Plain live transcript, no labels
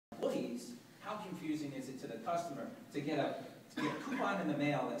How confusing is it to the customer to get a coupon in the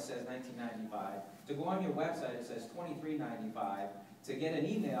mail that says $19.95, to go on your website that says $23.95, to get an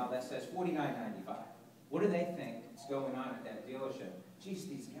email that says $49.95? What do they think is going on at that dealership? Geez,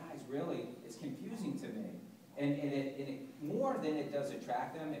 these guys really, it's confusing to me. And it more than it does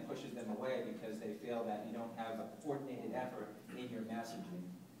attract them, it pushes them away because they feel that you don't have a coordinated effort in your messaging.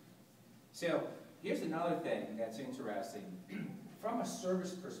 So here's another thing that's interesting. From a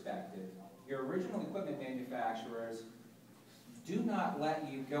service perspective, your original equipment manufacturers do not let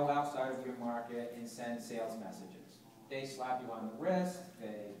you go outside of your market and send sales messages. They slap you on the wrist,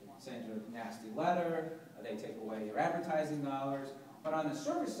 they send you a nasty letter, they take away your advertising dollars. But on the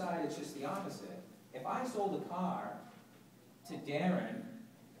service side, it's just the opposite. If I sold a car to Darren,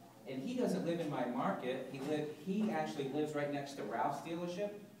 and he doesn't live in my market, he actually lives right next to Ralph's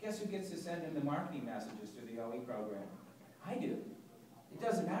dealership, guess who gets to send him the marketing messages through the OE program? I do. It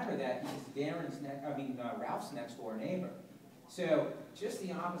doesn't matter that he's Ralph's next door neighbor. So just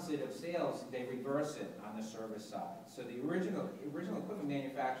the opposite of sales, they reverse it on the service side. So the original equipment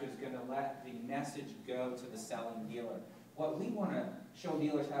manufacturer is going to let the message go to the selling dealer. What we want to show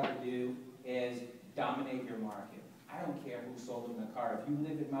dealers how to do is dominate your market. I don't care who sold them the car. If you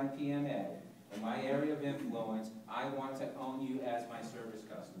live in my PMA, in my area of influence, I want to own you as my service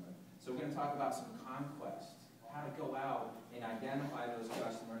customer. So we're going to talk about some conquest, how to go out and identify those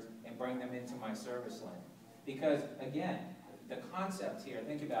customers and bring them into my service lane. Because, again, the concept here,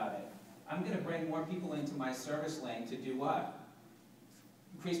 think about it. I'm going to bring more people into my service lane to do what?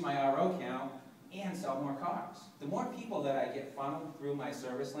 Increase my RO count and sell more cars. The more people that I get funneled through my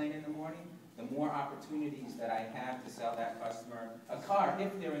service lane in the morning, the more opportunities that I have to sell that customer a car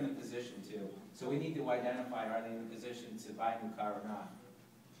if they're in the position to. So we need to identify, are they in the position to buy a new car or not?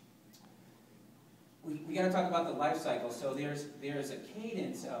 We got to talk about the life cycle. So there's a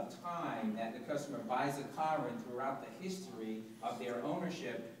cadence of time that the customer buys a car in throughout the history of their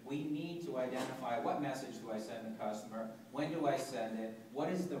ownership. We need to identify what message do I send the customer, when do I send it, what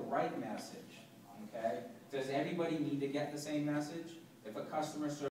is the right message, okay? Does everybody need to get the same message? If a customer